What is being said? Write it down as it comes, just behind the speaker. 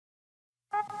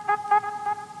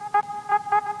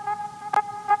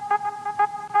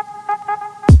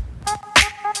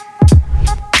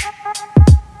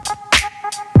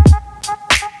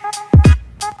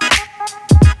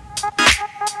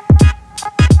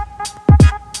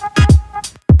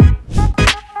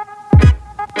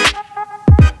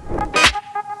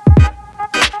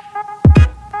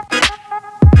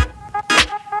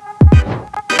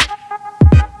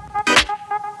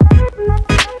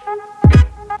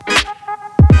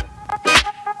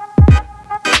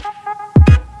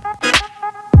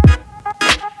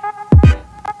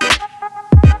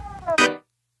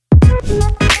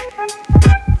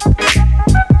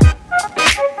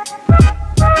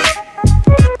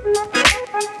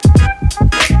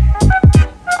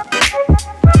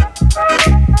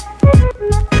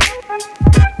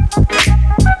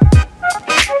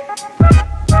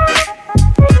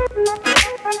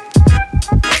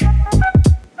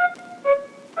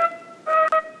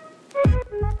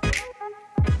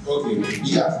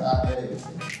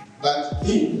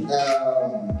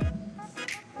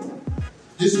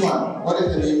This one, what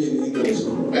is the name in English?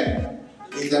 Pen.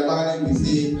 In Dagbani we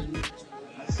say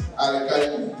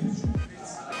alakali.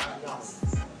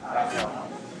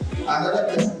 Another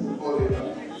person will call it.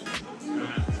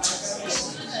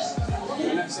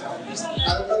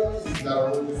 Alakali is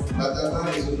Daru, but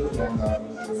Dagbani is also from Daru.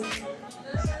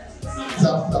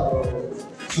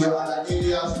 So other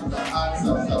areas you can add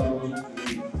Sub-Sabu.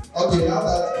 Okay, now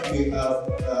that we have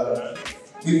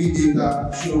Wikidata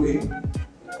showing,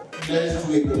 let's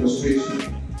do a demonstration.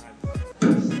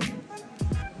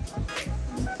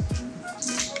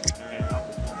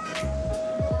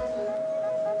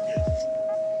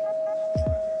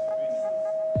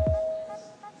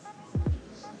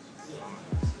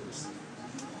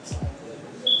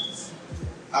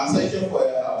 I'm searching for a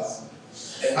house.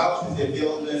 A house is a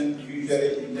building usually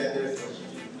intended for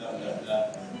blah blah blah.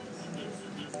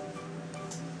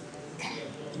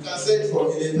 You can search for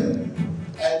anything.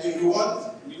 And if you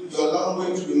want your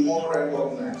language to be more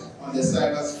recognized on the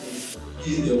cyberspace, this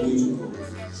is the way to go.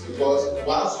 Because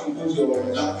once you put your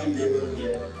language label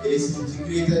here, it is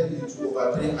integrated into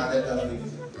over 300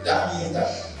 languages. That means that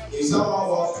if someone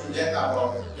wants to learn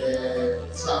about the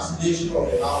translation of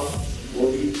the house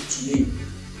body to me,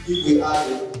 if we add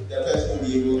it, the person will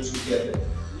be able to get it.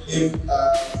 If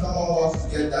someone wants to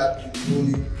get that in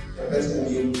Gurene, the person will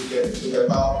be able to get it. So the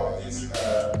power of this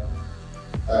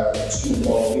tool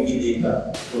or Wikidata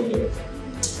project.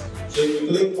 So if you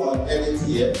click on edit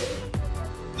here,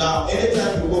 now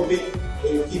anytime you open a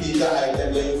Wikidata item,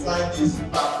 when you find this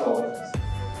backlog,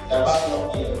 the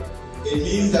backlog here, it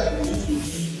means that you need to be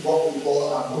what we call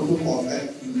an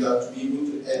auto-consent user to be able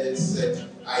to edit such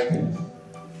items.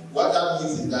 What that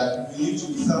means is that you need to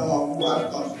be someone who has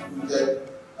contributed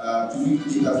to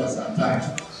Wikidata for some time.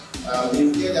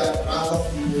 They say that random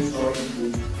people or people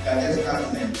can just come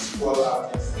and scroll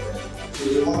out this. So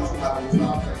they want to have a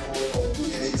track record of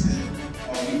doing anything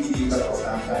on Wikidata for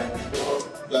some time before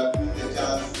you are given the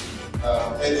chance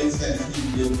edit sensitive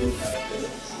labels like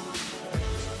this.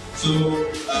 So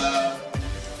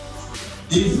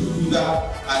this user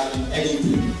has been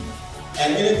editing. And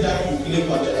anytime you click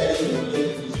on the edit, you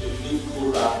need to go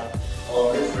back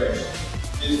or refresh.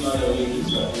 This is not the way it's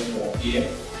going here.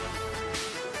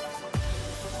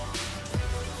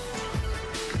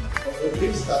 A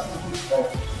brief statistic of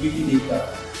Wikidata.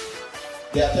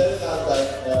 They are telling us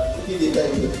that Wikidata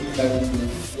is a free language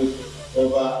with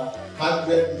over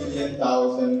 100 million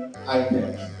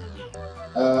items.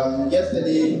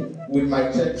 Yesterday, with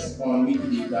my checks on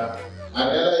Wikidata, I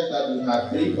realized that we had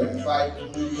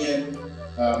 3.5 million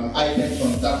items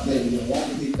on that page in one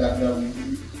page that we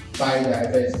do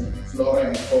biodiversity, flora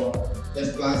and fauna,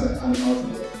 just plants and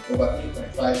animals, over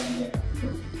 3.5 million.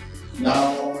 Now,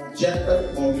 generally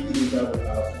on Wikidata we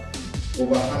have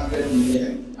over 100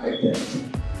 million items.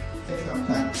 Take some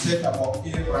time to set about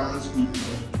any primary school,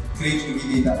 create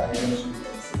Wikidata items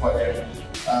for them.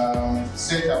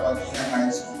 Set about junior high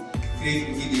school, create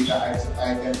Wikidata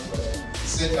items for them.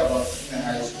 Set about junior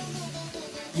high school.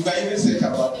 You can even search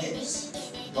about names.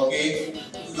 Okay?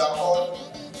 You are called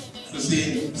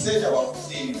Hussein. Search about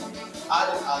Hussein.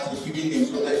 Add it as a given name.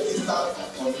 So the instance of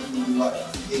what?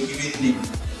 A given name.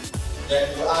 Then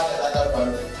you add another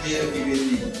one, clear given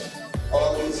name.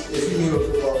 Or it's a female of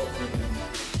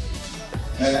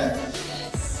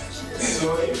so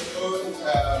if you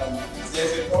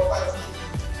there's a property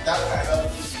that kind of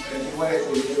where it's a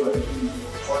male or the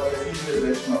female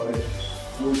version of it,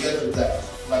 we'll get to that.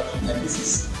 But and this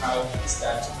is how we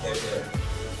start to get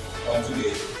onto the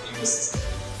ecosystem.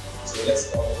 So let's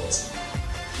talk about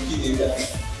Wikidata.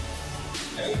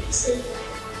 Like we said,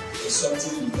 there's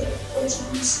something you can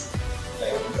contribute,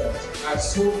 like you can add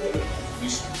so many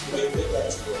contributions connected back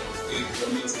to your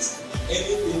communities.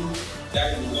 Anything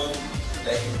that you want,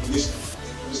 like information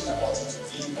about it to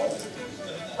be on the page,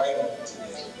 why not put it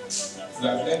there? You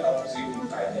have learned how to take good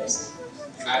items,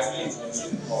 as it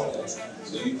in all that.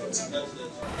 So you consider.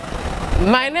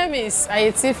 My name is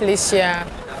Ayeti Felicia.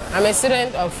 I'm a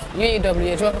student of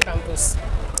UEW Ejimoko campus.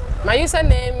 My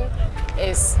username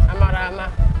is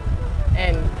Amarama,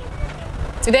 and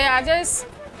today I just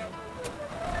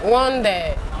won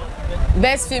the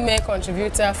Best Female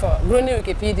Contributor for Gurene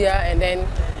Wikipedia, and then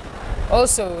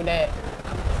also the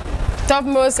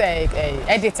topmost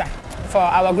editor for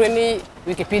our Gurene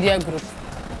Wikipedia group.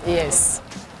 Yes,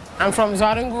 I'm from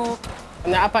Zwaringu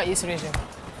in the Upper East region.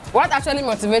 What actually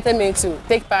motivated me to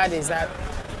take part is that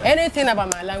anything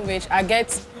about my language, I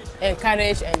get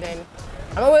encouraged, and then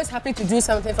I'm always happy to do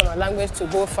something for my language to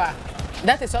go far.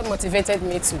 That is what motivated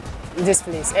me to this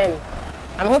place, and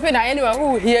I'm hoping that anyone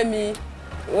who will hear me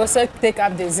will also take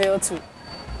up the zeal to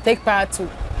take part to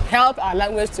help our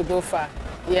language to go far.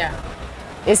 Yeah,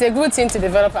 it's a good thing to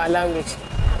develop our language.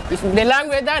 If the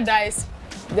language that dies,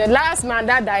 the last man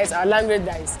that dies, our language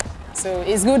dies. So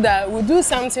it's good that we do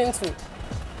something to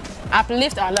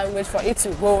uplift our language for it to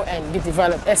go and be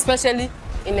developed, especially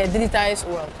in a digitized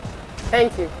world.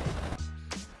 Thank you.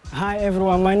 Hi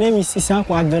everyone, my name is Isaku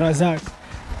Abdurazak.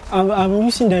 I'm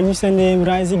using the username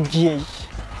RisingGH.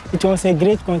 It was a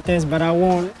great contest, but I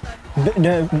won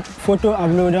the photo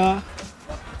uploader.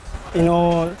 You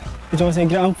know, it was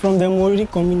I'm from the Moore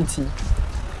community.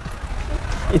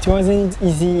 It wasn't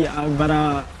easy, but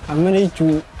I managed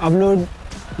to upload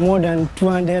more than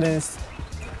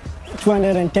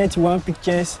 231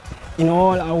 pictures. In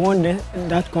all, I won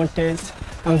that contest.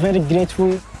 I'm very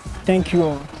grateful. Thank you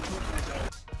all.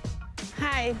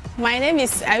 Hi, my name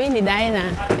is Awini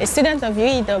Diana, a student of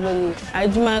UEW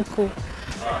Ajumaku.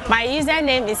 My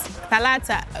username is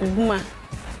Talata Aguma.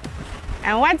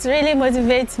 And what really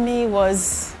motivates me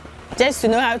was just to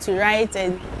know how to write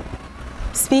and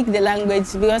speak the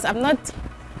language, because I'm not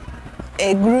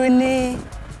a Gurene,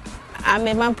 I'm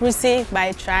a Mamprusi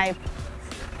by tribe,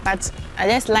 but I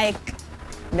just like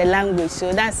the language,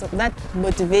 so that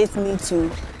motivates me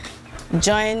to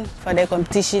join for the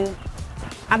competition.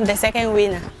 I'm the second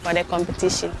winner for the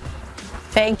competition.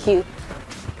 Thank you.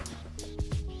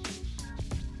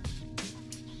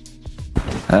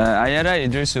 Ayera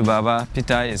Idrisu Baba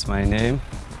Peter is my name.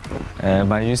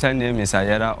 My username is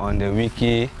Ayera on the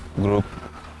Wiki group.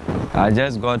 I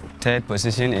just got 3rd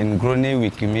position in Gurene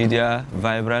Wikimedia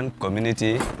vibrant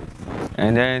community,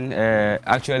 and then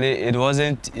actually it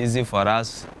wasn't easy for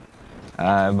us,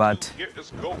 but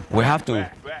we have to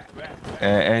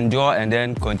endure and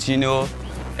then continue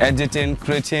editing,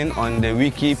 creating on the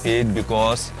wiki page,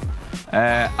 because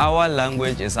our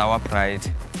language is our pride,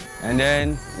 and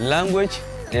then language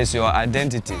is your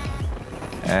identity.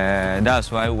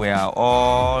 That's why we are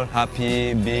all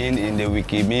happy being in the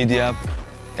Wikimedia,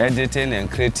 editing and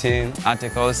creating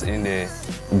articles in the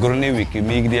Gurene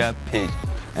Wikimedia page.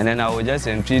 And then I will just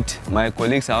entreat my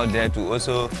colleagues out there to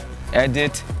also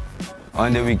edit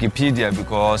on the Wikipedia,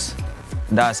 because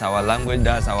that's our language,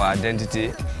 that's our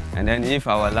identity. And then if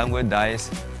our language dies,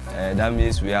 that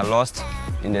means we are lost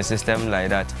in the system like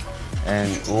that.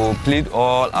 And we'll plead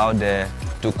all out there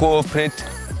to cooperate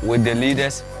with the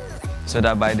leaders, so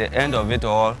that by the end of it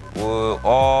all, we'll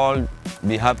all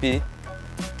be happy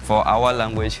for our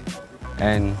language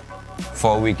and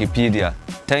for Wikipedia.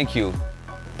 Thank you.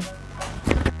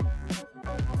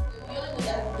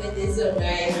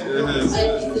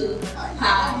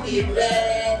 Happy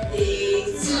birthday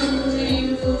to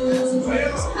you.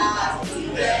 Happy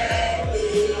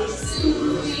birthday to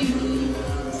you.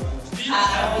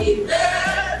 Happy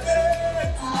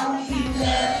birthday. Happy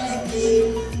birthday.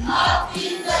 Happy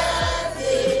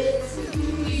birthday to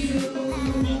you.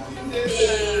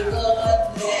 May God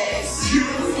bless you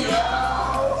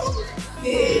now.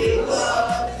 May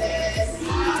God bless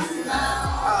us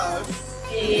now.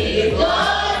 May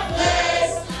God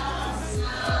bless us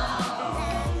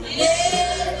now.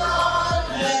 May God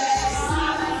bless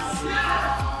us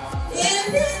now. In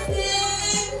the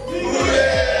name.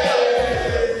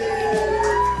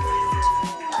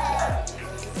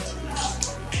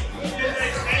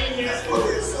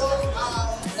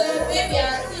 So maybe I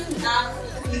still have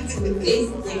to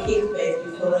taste the cake first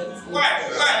before it's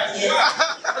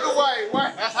Why?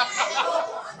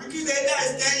 Wikidata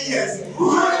is 10 years.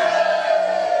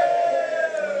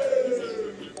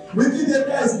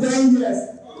 Wikidata is 10 years.